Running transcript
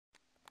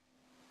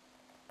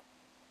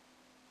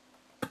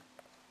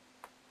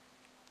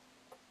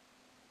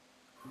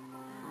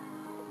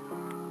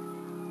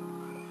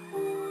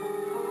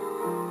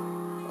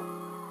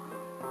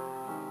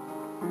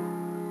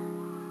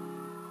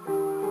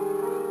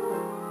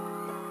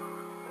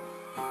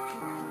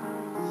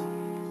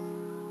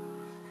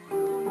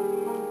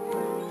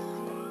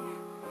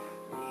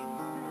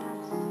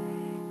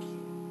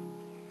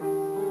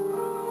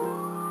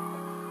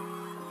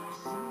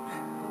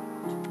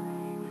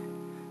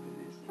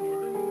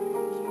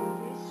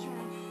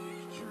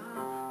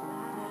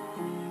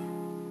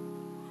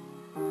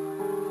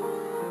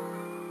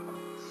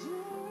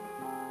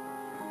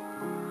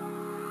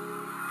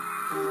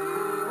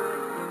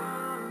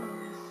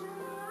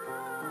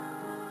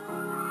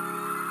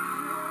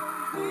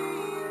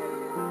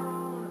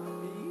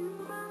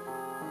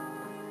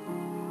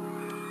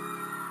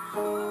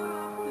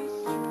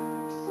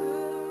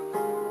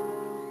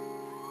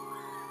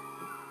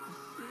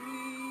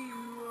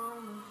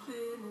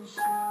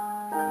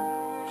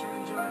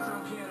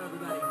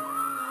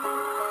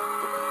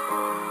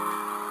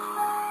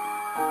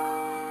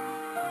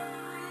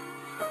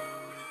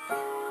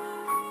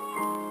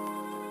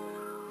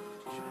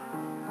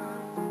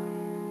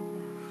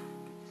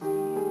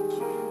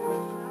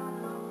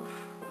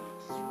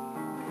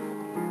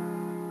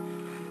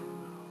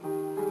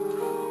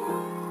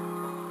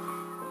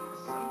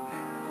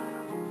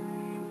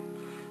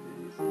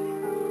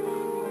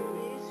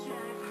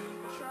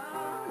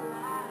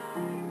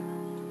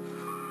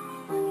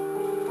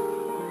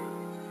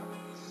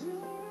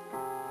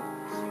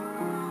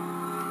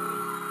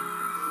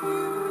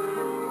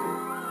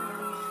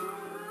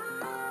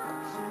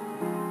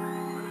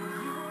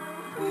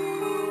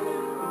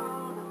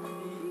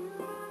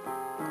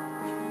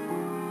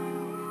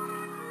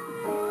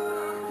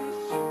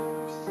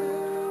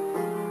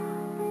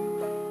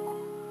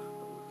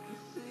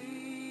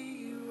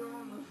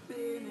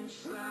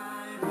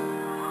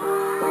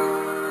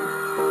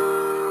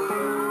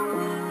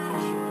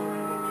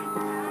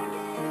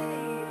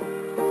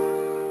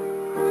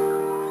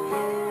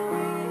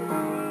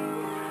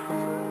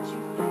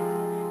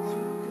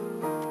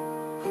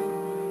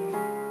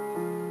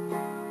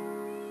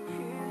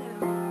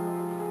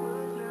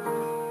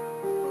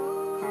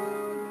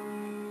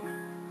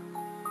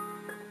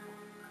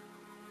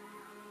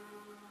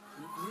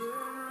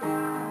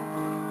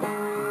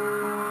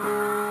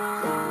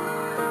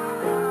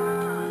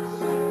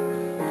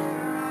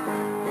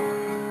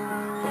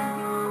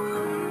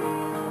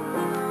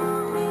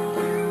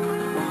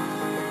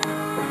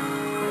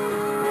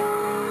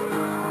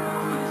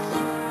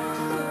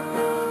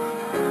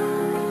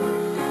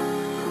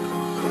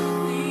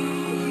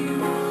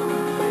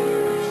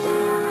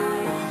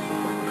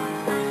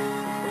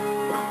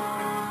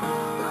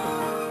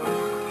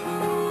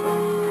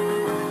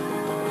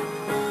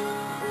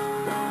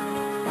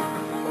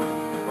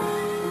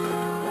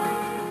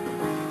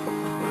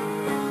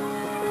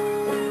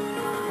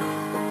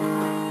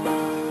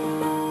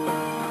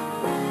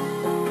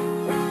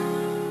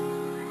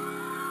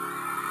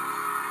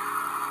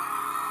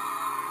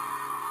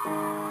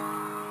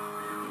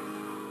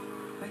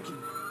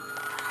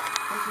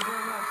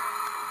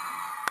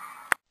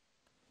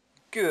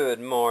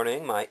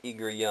morning, my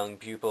eager young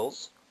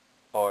pupils,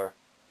 or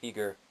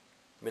eager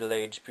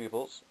middle-aged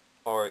pupils,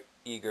 or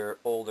eager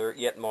older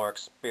yet more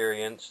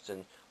experienced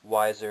and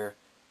wiser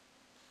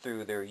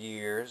through their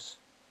years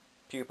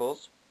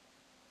pupils.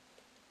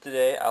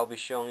 Today I'll be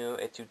showing you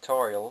a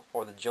tutorial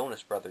for the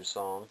Jonas Brothers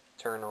song,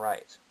 Turn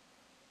Right.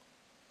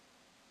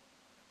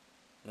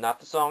 Not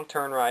the song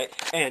Turn Right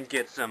and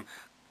get some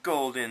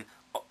golden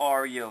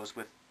Oreos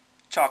with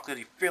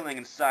chocolatey filling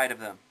inside of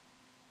them,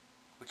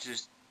 which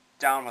is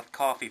down with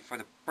coffee for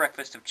the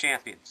breakfast of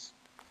champions.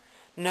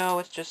 No,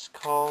 it's just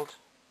called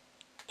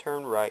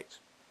Turn Right.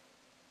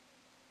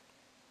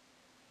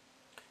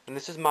 And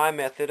this is my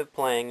method of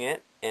playing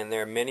it, and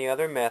there are many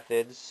other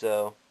methods,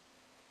 so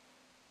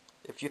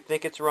if you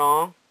think it's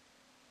wrong,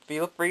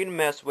 feel free to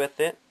mess with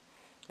it.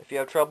 If you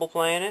have trouble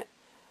playing it,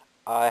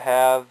 I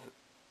have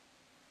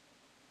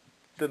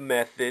the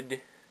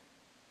method,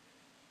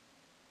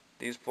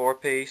 these 4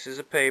 pieces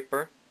of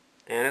paper,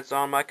 and it's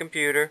on my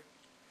computer.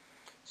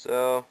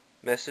 So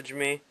message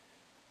me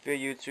via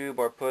YouTube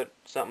or put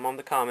something on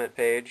the comment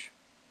page.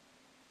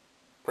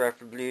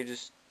 Preferably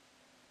just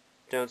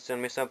don't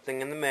send me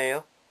something in the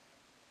mail.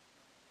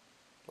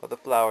 Or the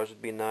flowers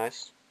would be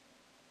nice.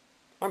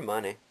 Or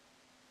money.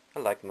 I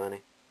like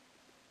money.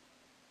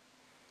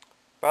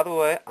 By the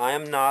way, I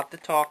am not the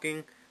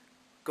talking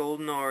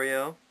golden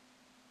Oreo.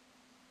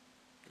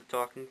 The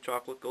talking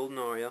chocolate golden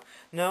Oreo.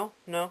 No,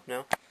 no,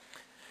 no.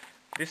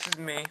 This is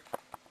me.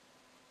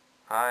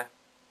 Hi.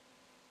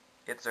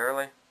 It's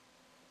early.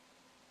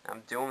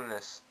 I'm doing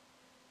this.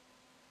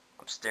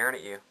 I'm staring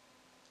at you.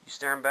 You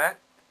staring back?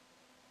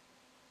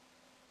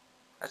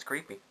 That's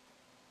creepy.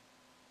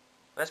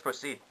 Let's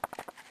proceed.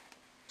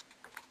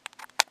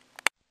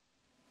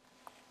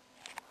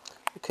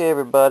 Okay,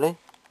 everybody.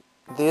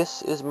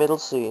 This is middle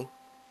C.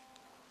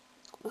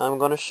 I'm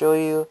going to show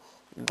you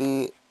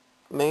the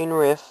main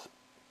riff,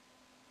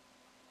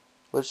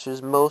 which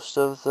is most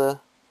of the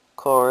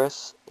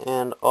chorus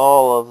and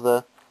all of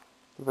the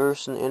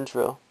verse and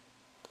intro.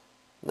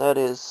 That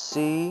is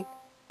C,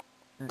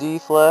 D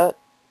flat,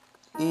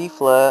 E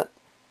flat,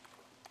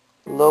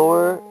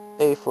 lower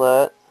A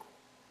flat,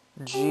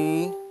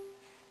 G,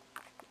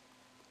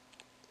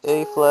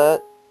 A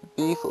flat,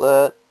 B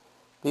flat,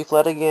 B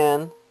flat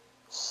again,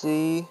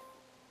 C,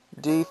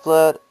 D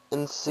flat,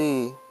 and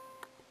C.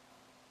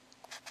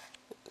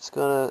 It's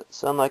gonna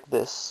sound like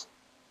this.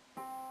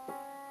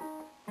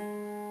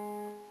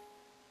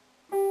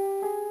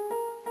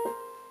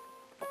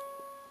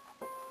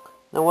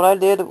 Now what I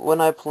did when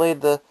I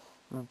played the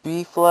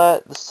B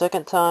flat the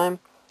second time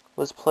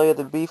was play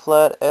the B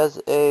flat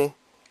as a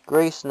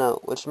grace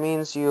note, which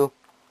means you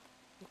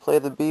play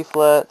the B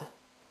flat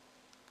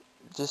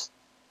just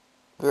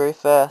very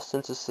fast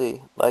into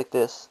C, like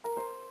this.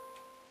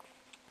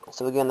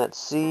 So again, that's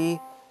C,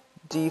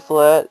 D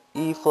flat,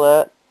 E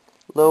flat,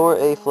 lower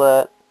A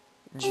flat,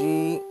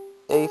 G,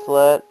 A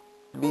flat,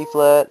 B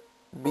flat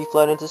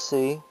into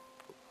C,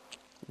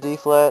 D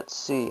flat,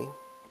 C.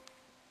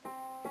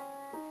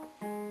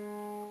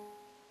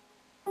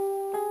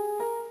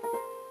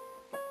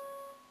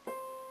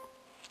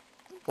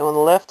 Now on the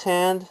left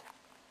hand,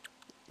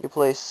 you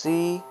play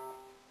C,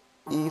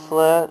 E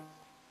flat,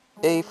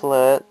 A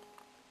flat,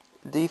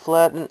 D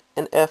flat,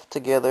 and F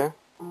together,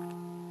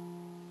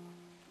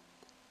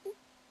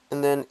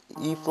 and then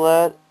E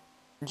flat,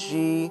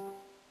 G,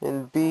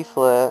 and B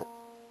flat,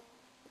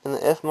 and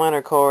the F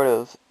minor chord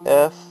of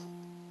F,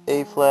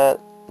 A flat,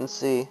 and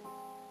C.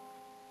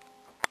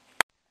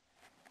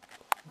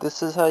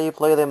 This is how you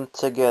play them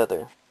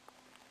together.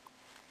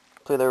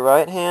 Play the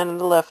right hand and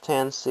the left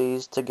hand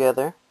C's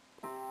together.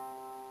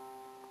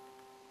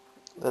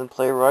 Then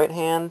play right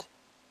hand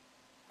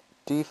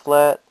D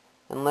flat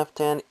and left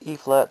hand E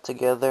flat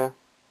together.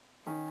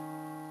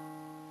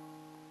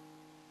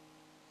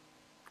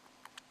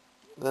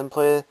 Then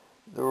play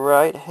the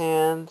right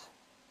hand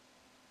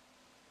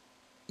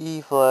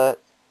E flat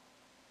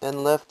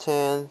and left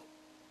hand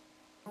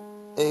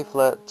A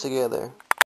flat together.